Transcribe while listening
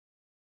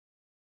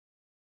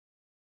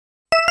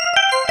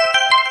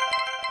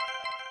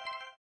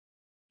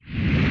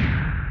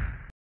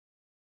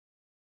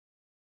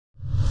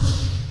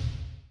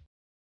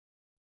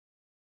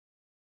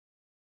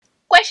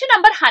Question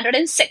number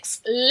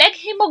 106. Leg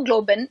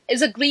hemoglobin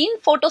is a green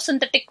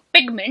photosynthetic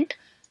pigment.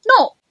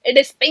 No, it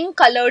is pink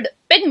colored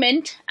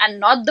pigment and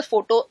not the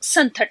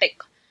photosynthetic.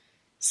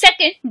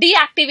 Second,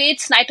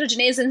 deactivates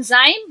nitrogenase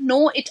enzyme.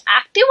 No, it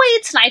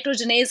activates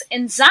nitrogenase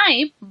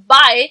enzyme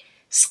by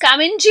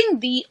scavenging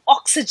the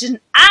oxygen,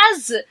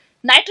 as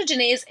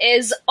nitrogenase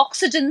is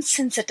oxygen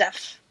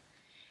sensitive.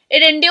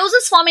 It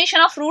induces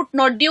formation of root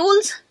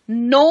nodules.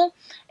 No,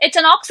 it's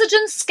an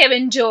oxygen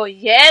scavenger.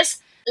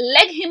 Yes,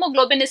 leg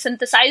hemoglobin is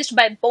synthesized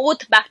by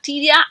both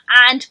bacteria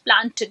and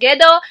plant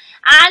together,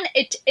 and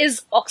it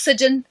is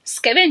oxygen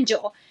scavenger.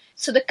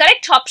 So the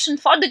correct option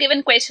for the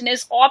given question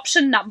is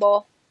option number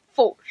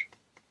 4.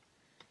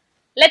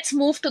 Let's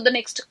move to the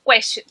next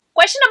question.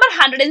 Question number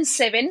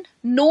 107.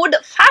 Node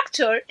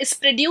factor is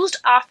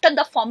produced after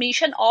the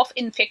formation of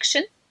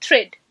infection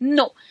thread.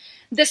 No.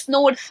 This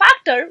node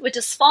factor, which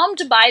is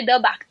formed by the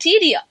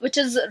bacteria, which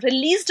is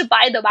released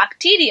by the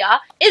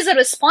bacteria, is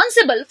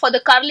responsible for the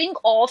curling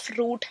of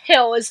root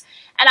hairs.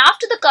 And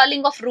after the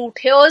curling of root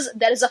hairs,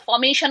 there is a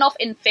formation of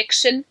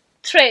infection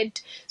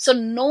thread. So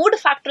node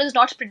factor is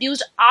not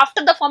produced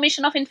after the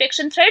formation of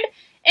infection thread,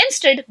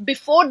 instead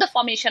before the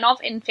formation of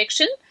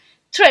infection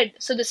thread.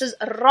 So this is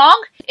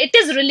wrong. It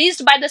is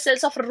released by the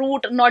cells of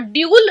root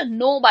nodule.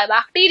 No, by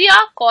bacteria.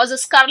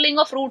 Causes curling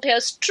of root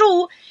hairs.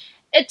 True.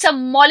 It's a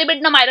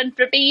molybdenum iron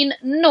protein.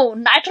 No,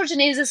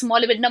 nitrogenase is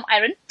molybdenum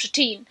iron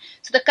protein.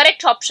 So the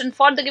correct option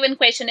for the given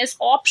question is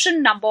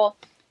option number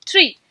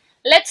 3.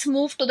 Let's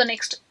move to the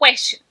next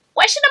question.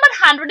 Question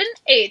number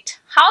 108.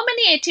 How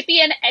many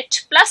ATP and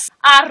H plus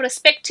are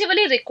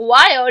respectively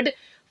required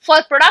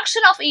for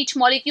production of each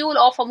molecule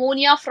of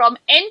ammonia from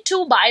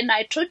N2 by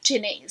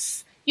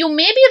nitrogenase? You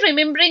may be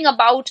remembering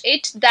about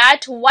it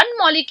that one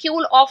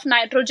molecule of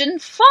nitrogen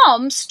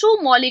forms 2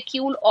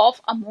 molecules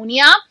of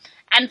ammonia,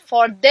 and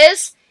for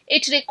this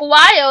it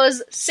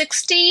requires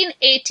 16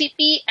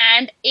 ATP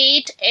and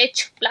 8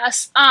 H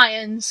plus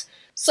ions.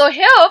 So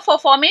here for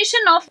formation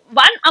of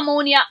 1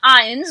 ammonia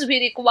ions we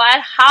require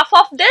half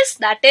of this,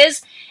 that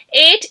is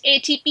 8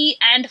 ATP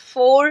and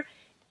 4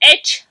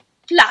 H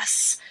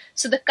plus.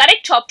 So the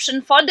correct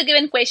option for the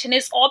given question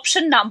is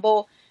option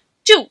number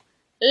 2.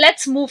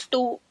 Let's move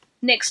to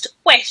next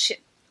question.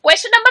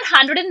 Question number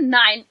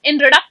 109. In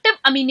reductive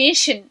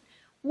amination,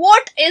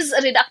 what is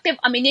reductive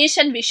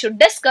amination we should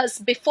discuss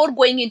before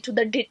going into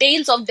the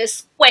details of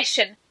this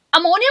question.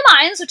 Ammonium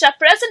ions which are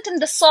present in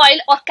the soil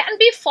or can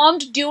be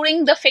formed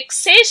during the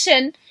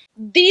fixation,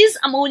 these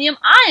ammonium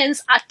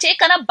ions are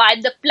taken up by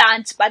the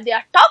plants, but they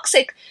are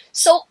toxic.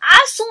 So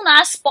as soon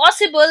as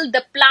possible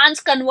the plants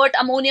convert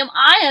ammonium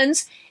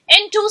ions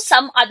into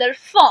some other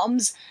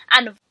forms,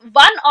 and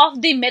one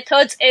of the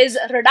methods is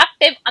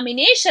reductive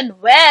amination,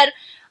 where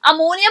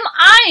ammonium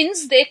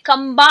ions they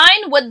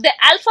combine with the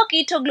alpha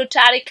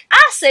ketoglutaric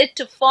acid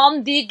to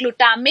form the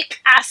glutamic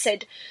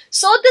acid.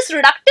 So this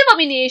reductive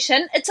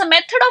amination, it's a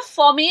method of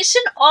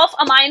formation of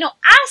amino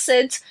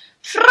acids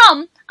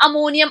from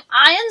ammonium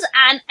ions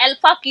and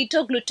alpha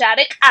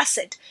ketoglutaric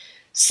acid.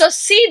 So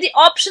see the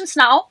options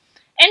now.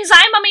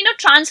 Enzyme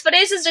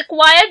aminotransferase is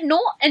required.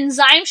 No,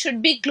 enzyme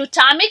should be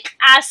glutamic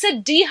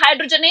acid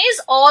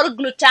dehydrogenase or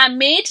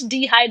glutamate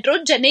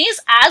dehydrogenase,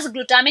 as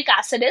glutamic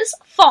acid is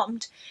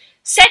formed.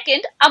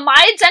 Second,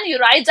 amides and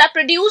urides are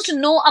produced.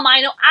 No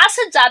amino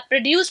acids are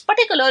produced,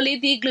 particularly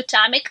the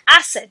glutamic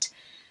acid.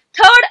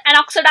 Third, an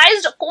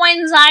oxidized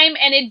coenzyme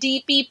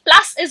NADP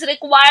plus is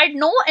required.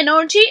 No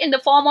energy in the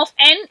form of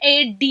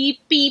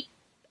NADPH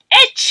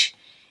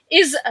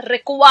is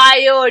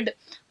required.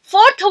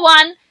 Fourth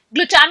one,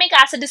 glutamic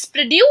acid is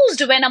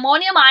produced when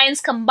ammonium ions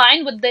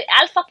combine with the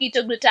alpha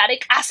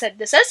ketoglutaric acid.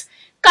 This is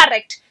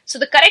correct. So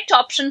the correct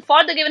option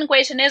for the given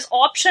question is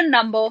option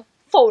number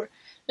 4.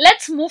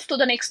 Let's move to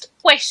the next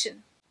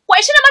question.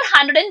 Question number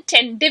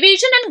 110.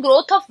 Division and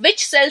growth of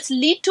which cells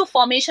lead to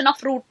formation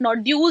of root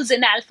nodules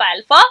in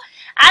alfalfa?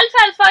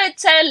 Alfalfa,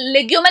 it's a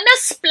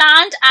leguminous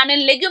plant, and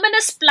in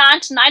leguminous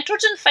plant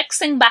nitrogen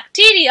fixing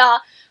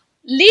bacteria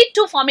lead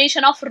to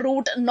formation of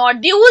root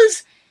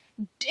nodules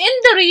in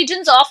the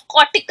regions of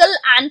cortical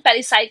and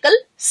pericycle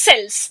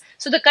cells.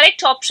 So the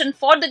correct option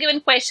for the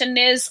given question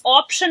is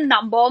option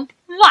number 1.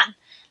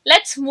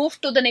 Let's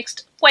move to the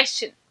next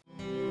question.